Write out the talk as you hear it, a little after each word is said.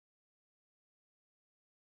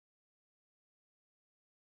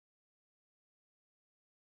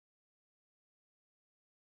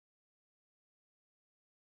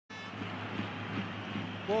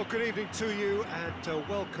Well, good evening to you and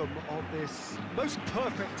welcome on this most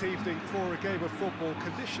perfect evening for a game of football.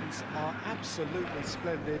 Conditions are absolutely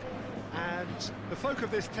splendid and the folk of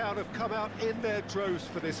this town have come out in their droves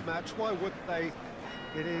for this match. Why wouldn't they?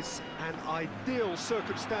 It is an ideal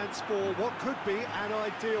circumstance for what could be an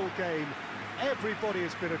ideal game. Everybody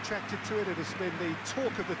has been attracted to it. It has been the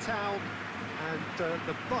talk of the town, and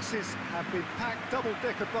the buses have been packed,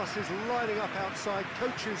 double-decker buses lining up outside.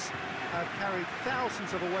 Coaches have carried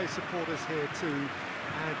thousands of away supporters here too,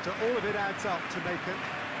 and all of it adds up to make a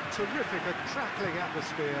terrific, a crackling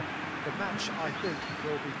atmosphere. The match, I think,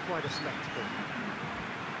 will be quite a spectacle.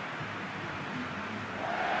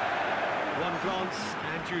 One glance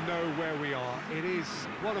and you know where we are. It is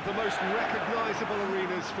one of the most recognisable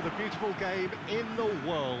arenas for the beautiful game in the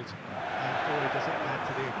world, and boy does it add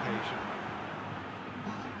to the occasion.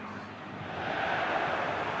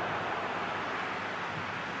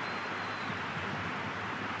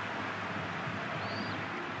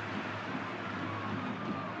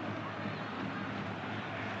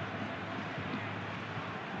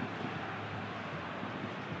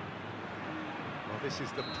 This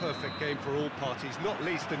is the perfect game for all parties, not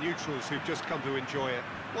least the neutrals who've just come to enjoy it.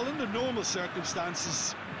 Well, under normal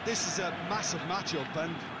circumstances, this is a massive matchup,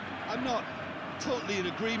 and I'm not totally in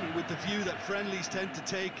agreement with the view that friendlies tend to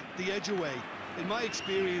take the edge away. In my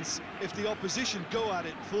experience, if the opposition go at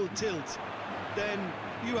it full tilt, then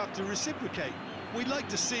you have to reciprocate. We'd like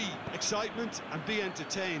to see excitement and be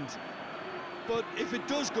entertained, but if it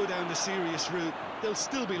does go down the serious route, there'll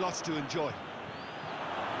still be lots to enjoy.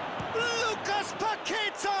 Lucas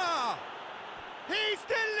Paqueta! He's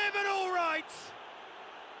delivered all right!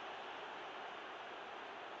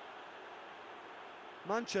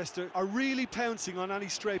 Manchester are really pouncing on any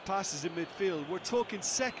stray passes in midfield. We're talking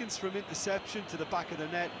seconds from interception to the back of the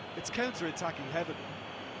net. It's counter-attacking heaven.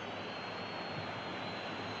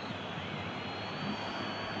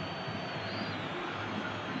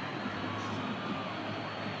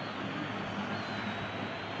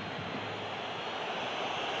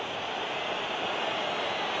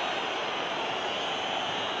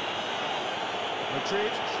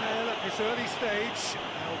 Madrid trail at this early stage.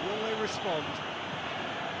 How will they respond?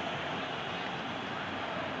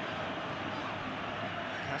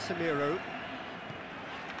 Casemiro.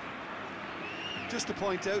 Just to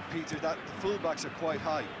point out, Peter, that the fullbacks are quite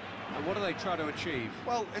high. And what are they trying to achieve?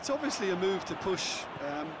 Well, it's obviously a move to push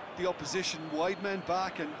the opposition wide men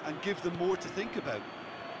back and give them more to think about.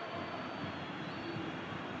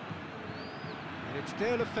 And it's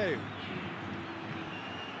Deulofeu.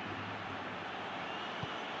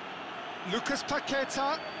 Lucas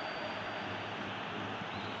Paqueta.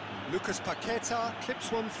 Lucas Paqueta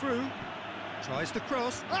clips one through, tries the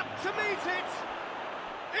cross, up to meet it!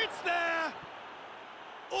 It's there!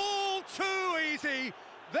 All too easy!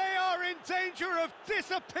 They are in danger of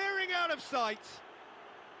disappearing out of sight!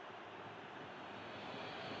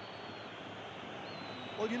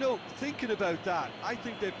 Well, you know, thinking about that, I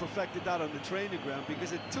think they've perfected that on the training ground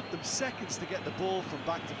because it took them seconds to get the ball from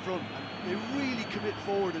back to front, and they really commit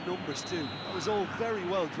forward in numbers too. That was all very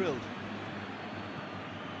well drilled.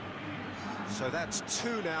 So that's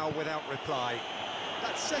two now without reply.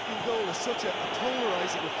 That second goal has such a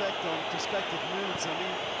polarising effect on prospective moods. I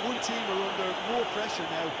mean, one team are under more pressure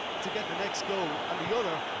now to get the next goal, and the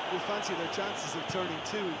other will fancy their chances of turning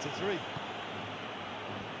 2 into 3.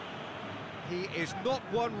 He is not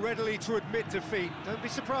one readily to admit defeat. Don't be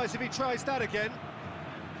surprised if he tries that again.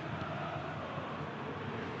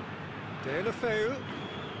 Deulofeu.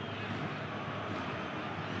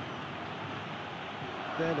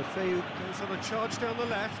 Deulofeu goes on a charge down the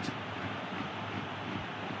left.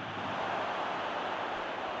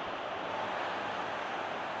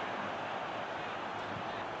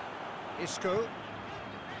 Isco.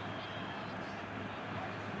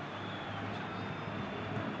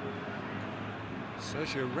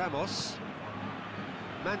 Sergio Ramos.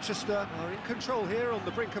 Manchester are in control here on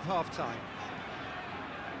the brink of half-time.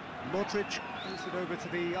 Modric moves it over to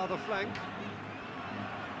the other flank.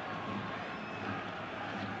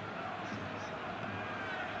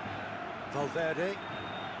 Valverde.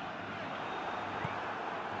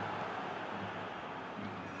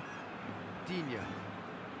 Digne.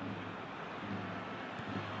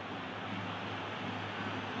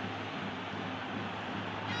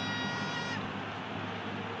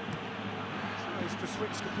 To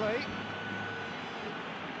switch to play.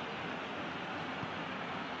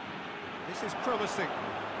 This is promising.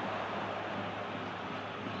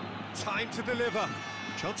 Time to deliver.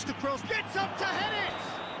 Chance to cross. Gets up to head it!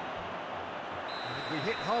 And we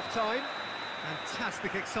hit half-time.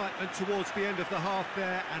 Fantastic excitement towards the end of the half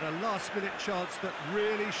there, and a last-minute chance that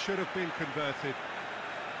really should have been converted.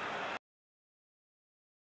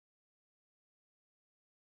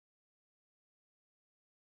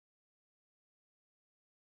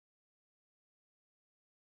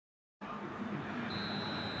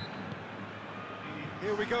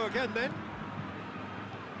 Here we go again then.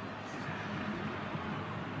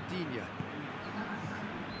 Digne.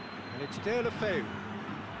 And it's De La Feu.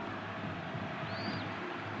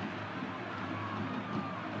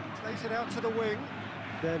 Plays it out to the wing.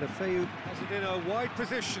 De La Feu has it in a wide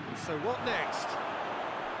position, so what next?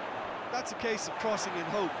 That's a case of crossing in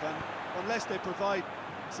hope, and unless they provide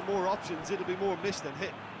some more options, it'll be more missed than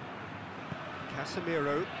hit.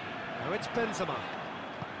 Casemiro. Now it's Benzema.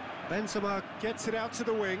 Benzema gets it out to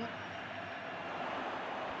the wing.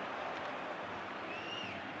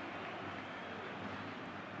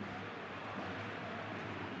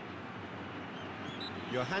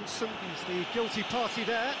 Johansson is the guilty party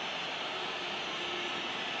there.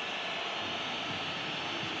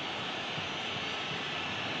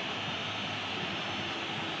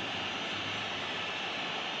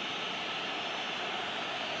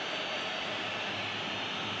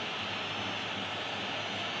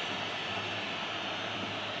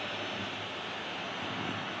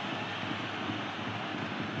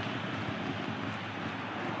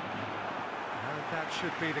 That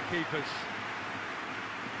should be the keepers.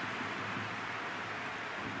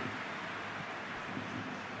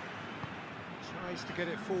 Tries to get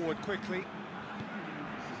it forward quickly.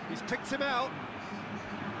 He's picked him out.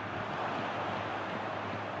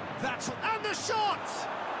 And the shot!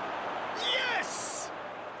 Yes!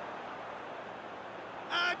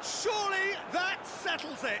 And surely that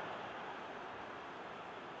settles it.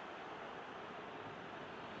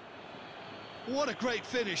 What a great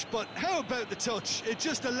finish, but how about the touch? It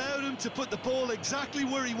just allowed him to put the ball exactly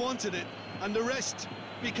where he wanted it, and the rest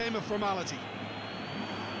became a formality.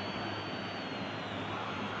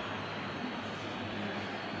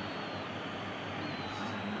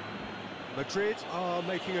 Madrid are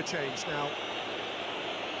making a change now.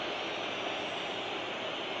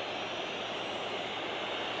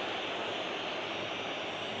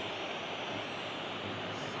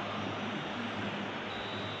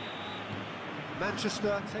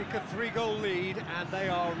 Manchester take a 3-goal lead, and they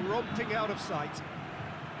are romping out of sight.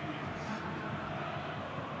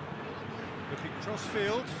 Looking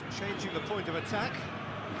cross-field, changing the point of attack.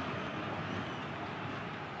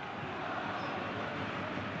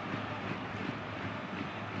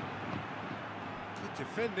 Good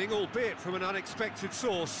defending, albeit from an unexpected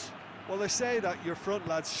source. Well, they say that your front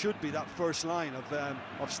lads should be that first line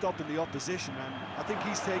of stopping the opposition, and I think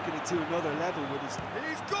he's taken it to another level with his...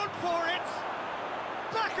 He's gone for it!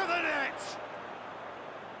 Back of the net!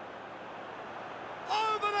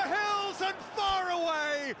 Over the hills and far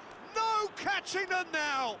away! No catching them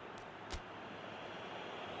now!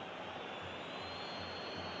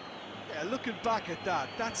 Yeah, looking back at that,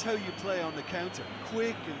 that's how you play on the counter.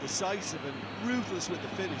 Quick and decisive and ruthless with the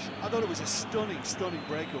finish. I thought it was a stunning, stunning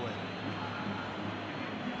breakaway.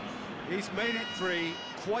 He's made it 3.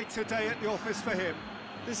 Quite a day at the office for him.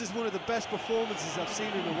 This is one of the best performances I've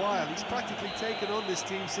seen in a while. He's practically taken on this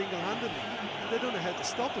team single-handedly, and they don't know how to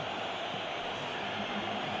stop him.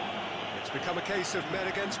 It's become a case of men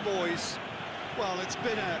against boys. Well, it's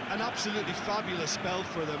been an absolutely fabulous spell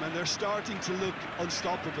for them, and they're starting to look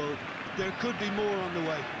unstoppable. There could be more on the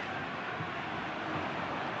way.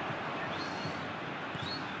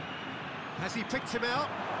 Has he picked him out?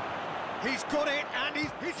 He's got it, and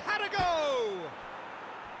he's had a go!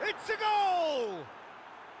 It's a goal!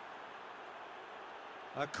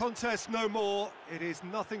 A contest no more. It is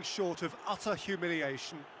nothing short of utter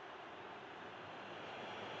humiliation.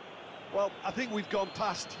 Well, I think we've gone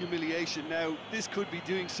past humiliation now. This could be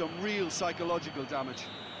doing some real psychological damage.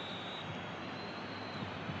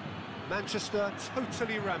 Manchester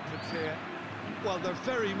totally rampant here. Well, they're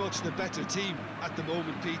very much the better team at the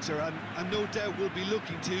moment, Peter, and no doubt will be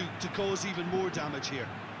looking to cause even more damage here.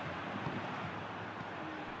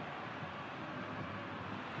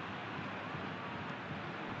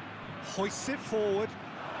 Hoists it forward.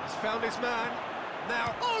 He's found his man.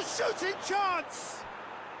 Now, oh, shooting chance!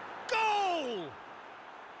 Goal!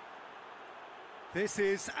 This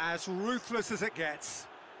is as ruthless as it gets.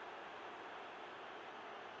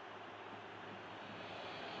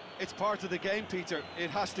 It's part of the game, Peter. It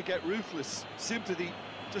has to get ruthless. Sympathy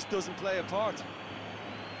just doesn't play a part.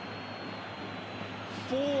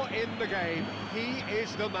 4 in the game. He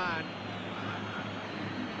is the man.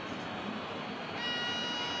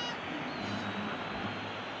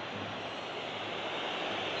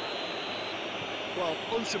 Well,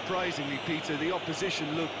 unsurprisingly, Peter, the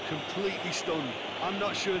opposition look completely stunned. I'm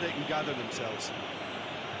not sure they can gather themselves.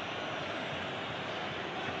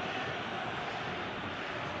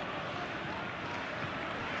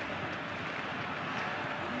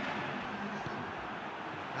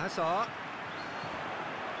 Hazard.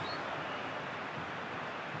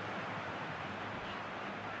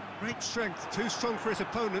 Great strength, too strong for his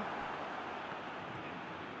opponent.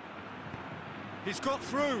 He's got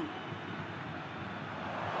through.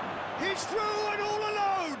 He's through and all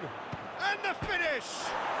alone! And the finish!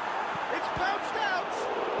 It's bounced out!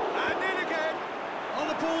 And in again! Oh,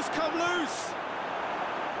 the ball's come loose!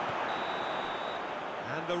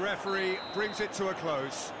 And the referee brings it to a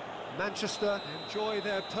close. Manchester enjoy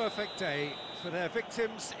their perfect day. For their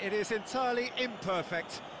victims, it is entirely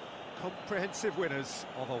imperfect. Comprehensive winners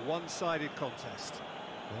of a one-sided contest.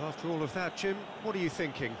 Well, after all of that, Jim, what are you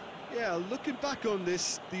thinking? Yeah, looking back on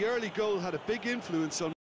this, the early goal had a big influence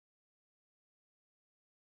on